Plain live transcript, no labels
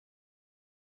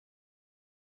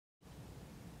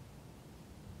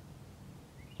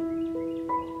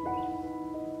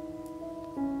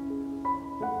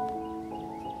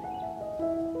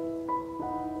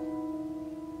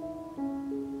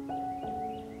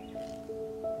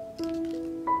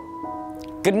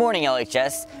Good morning,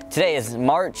 LHS. Today is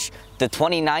March the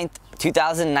 29th,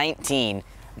 2019.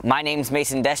 My name's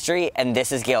Mason Destry, and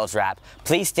this is Gale's Rap.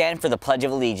 Please stand for the Pledge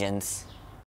of Allegiance.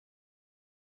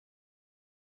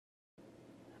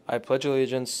 I pledge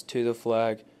allegiance to the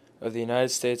flag of the United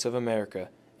States of America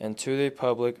and to the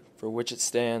republic for which it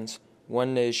stands,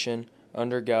 one nation,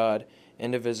 under God,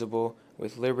 indivisible,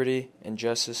 with liberty and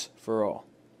justice for all.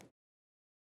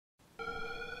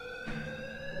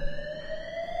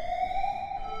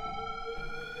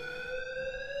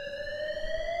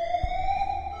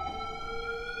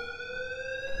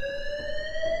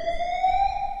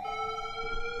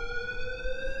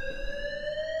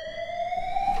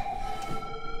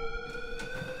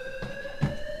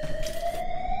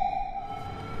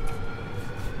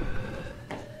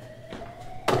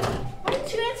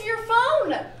 Did you answer your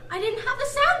phone? I didn't have the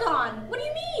sound on. What do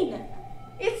you mean?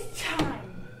 It's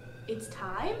time. It's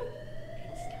time?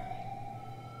 It's time.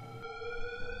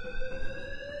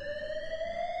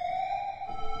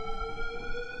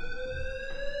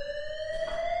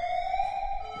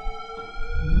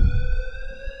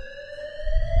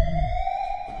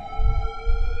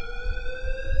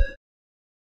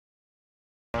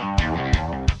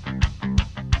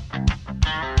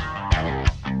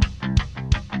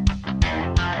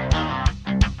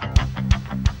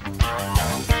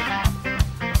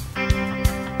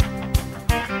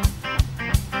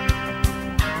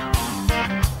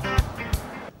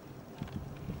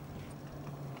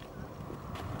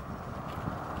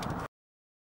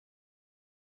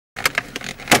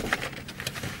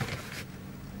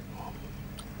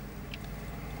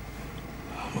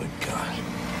 Oh my God.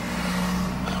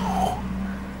 Oh,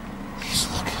 he's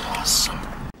looking awesome.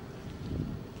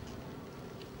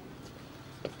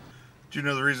 Do you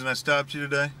know the reason I stopped you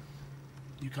today?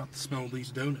 You got the smell of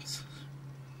these donuts.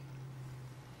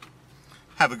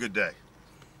 Have a good day.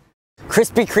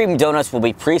 Krispy Kreme donuts will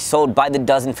be pre-sold by the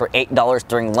dozen for $8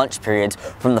 during lunch periods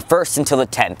from the 1st until the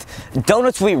 10th.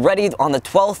 Donuts will be ready on the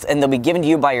 12th and they'll be given to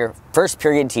you by your first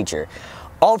period teacher.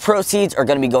 All proceeds are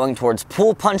going to be going towards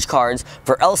pool punch cards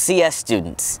for LCS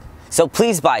students. So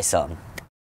please buy some.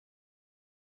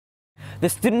 The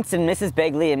students in Mrs.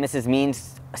 Begley and Mrs.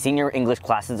 Means senior English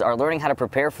classes are learning how to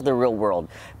prepare for the real world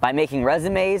by making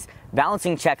resumes,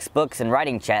 balancing textbooks and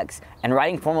writing checks, and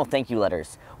writing formal thank you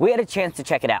letters. We had a chance to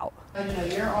check it out. Oh, no,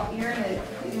 you're in it.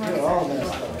 Keep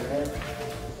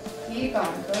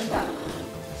going, go down.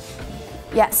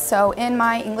 Yes, so in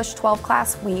my English 12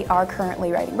 class, we are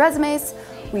currently writing resumes,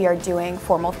 we are doing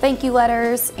formal thank you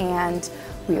letters, and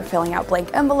we are filling out blank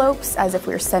envelopes as if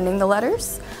we were sending the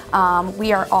letters.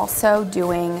 We are also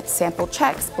doing sample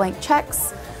checks, blank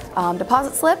checks,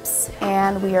 deposit slips,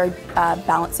 and we are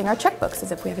balancing our checkbooks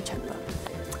as if we have a checkbook.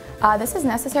 This is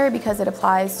necessary because it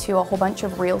applies to a whole bunch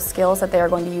of real skills that they are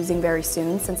going to be using very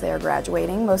soon since they are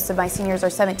graduating. Most of my seniors are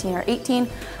 17 or 18,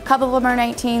 a couple of them are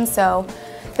 19, so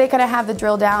they kind of have the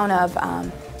drill down of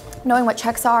knowing what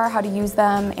checks are, how to use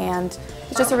them, and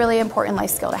it's just a really important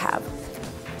life skill to have.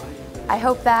 I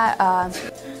hope that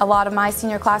a lot of my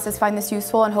senior classes find this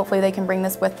useful and hopefully they can bring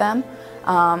this with them.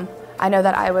 I know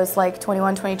that I was like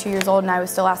 21, 22 years old and I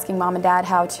was still asking mom and dad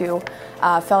how to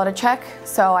fill out a check,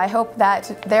 so I hope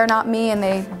that they're not me and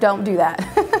they don't do that.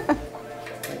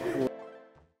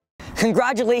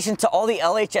 Congratulations to all the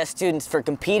LHS students for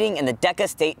competing in the DECA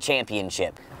State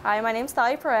Championship. Hi, my name's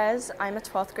Thalia Perez. I'm a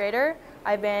 12th grader.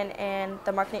 I've been in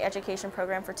the marketing education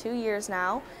program for 2 years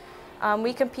now.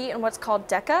 We compete in what's called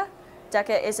DECA.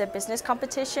 DECA is a business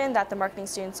competition that the marketing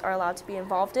students are allowed to be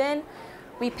involved in.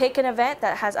 We pick an event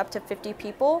that has up to 50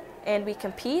 people and we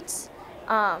compete.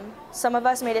 Some of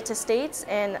us made it to states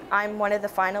and I'm one of the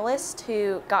finalists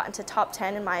who got into top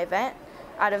 10 in my event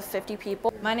out of 50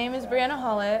 people. My name is Brianna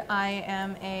Hollett. I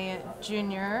am a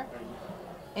junior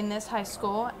in this high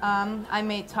school. I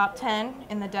made top 10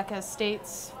 in the DECA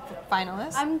States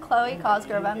finalists. I'm Chloe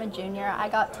Cosgrove. I'm a junior. I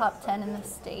got top 10 in the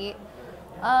state.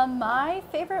 My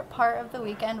favorite part of the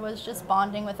weekend was just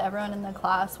bonding with everyone in the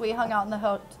class. We hung out in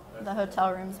the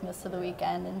hotel rooms most of the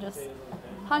weekend and just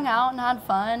hung out and had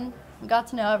fun. We got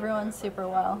to know everyone super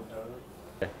well.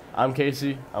 I'm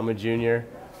Casey. I'm a junior.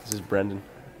 This is Brendan.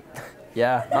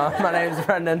 Yeah, my name is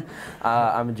Brendan.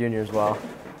 I'm a junior as well.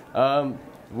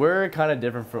 We're kind of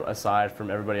different aside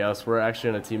from everybody else. We're actually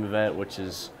in a team event, which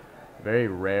is very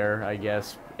rare, I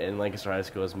guess, in Lancaster High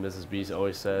School, as Mrs. B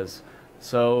always says.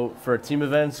 So for team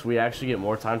events, we actually get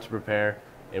more time to prepare,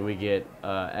 and we get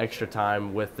extra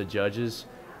time with the judges.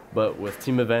 But with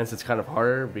team events, it's kind of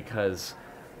harder because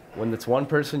when it's one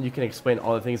person, you can explain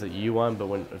all the things that you want, but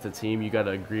when it's a team, you got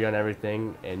to agree on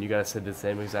everything, and you got to say the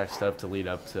same exact stuff to lead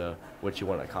up to what you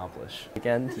want to accomplish.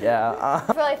 Weekend, yeah. It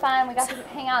was really fun. We got to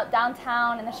hang out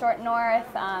downtown in the short north,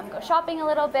 go shopping a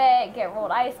little bit, get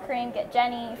rolled ice cream, get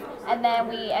Jenny's, and then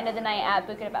we ended the night at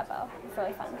Buca di Beppo. It was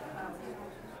really fun.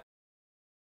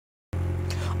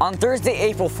 On Thursday,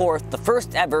 April 4th, the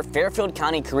first ever Fairfield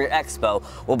County Career Expo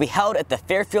will be held at the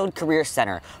Fairfield Career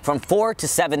Center from 4 to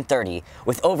 7:30,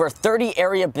 with over 30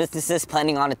 area businesses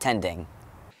planning on attending.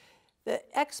 The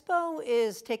expo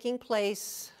is taking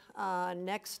place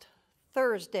next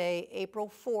Thursday, April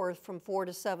 4th, from 4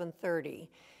 to 7:30.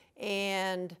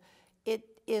 And it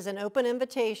is an open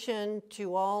invitation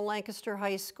to all Lancaster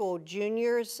High School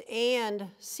juniors and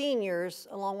seniors,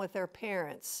 along with their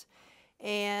parents.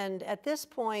 And at this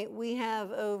point, we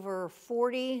have over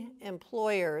 40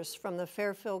 employers from the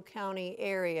Fairfield County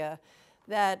area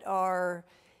that are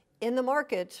in the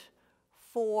market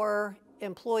for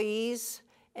employees,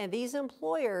 and these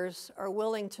employers are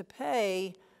willing to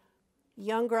pay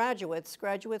young graduates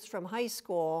from high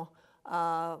school,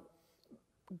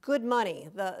 good money.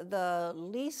 The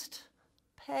least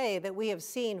pay that we have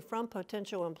seen from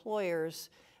potential employers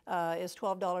is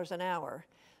 $12 an hour.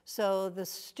 So the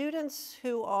students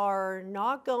who are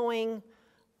not going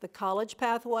the college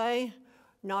pathway,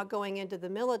 not going into the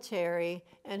military,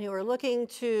 and who are looking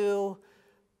to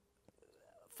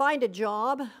find a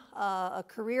job, a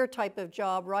career type of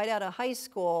job right out of high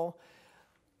school,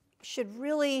 should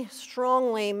really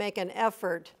strongly make an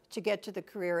effort to get to the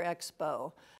Career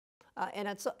Expo. And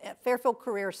it's at Fairfield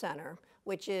Career Center,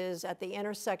 which is at the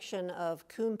intersection of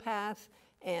Coon Path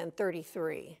and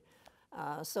 33.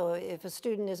 So if a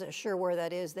student isn't sure where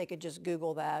that is, they could just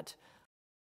Google that.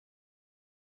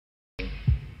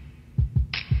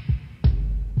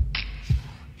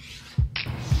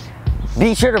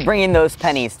 Be sure to bring in those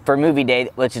pennies for movie day,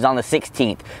 which is on the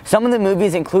 16th. Some of the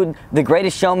movies include The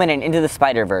Greatest Showman and Into the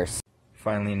Spider-Verse.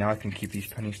 Finally, now I can keep these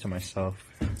pennies to myself.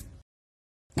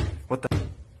 What the?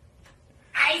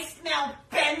 I smell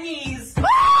pennies!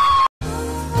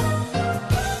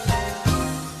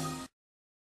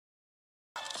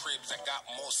 I got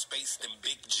more space than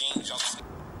big jeans.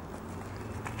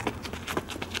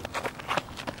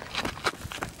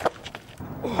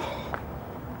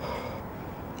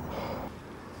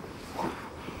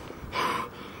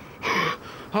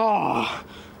 Oh.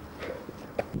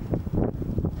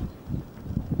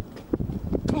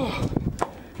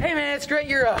 Hey man, it's great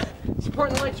you're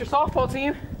supporting the Lancaster softball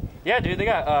team. Yeah, dude, they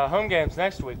got home games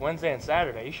next week, Wednesday and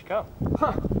Saturday. You should come.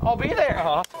 Huh, I'll be there.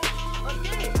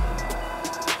 Okay.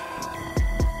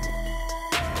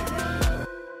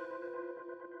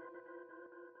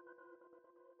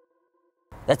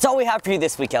 That's all we have for you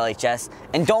this week, LHS.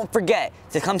 And don't forget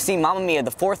to come see Mamma Mia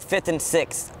the 4th, 5th, and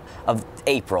 6th of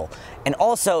April. And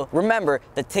also, remember,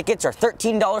 the tickets are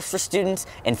 $13 for students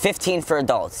and $15 for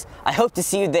adults. I hope to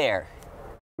see you there.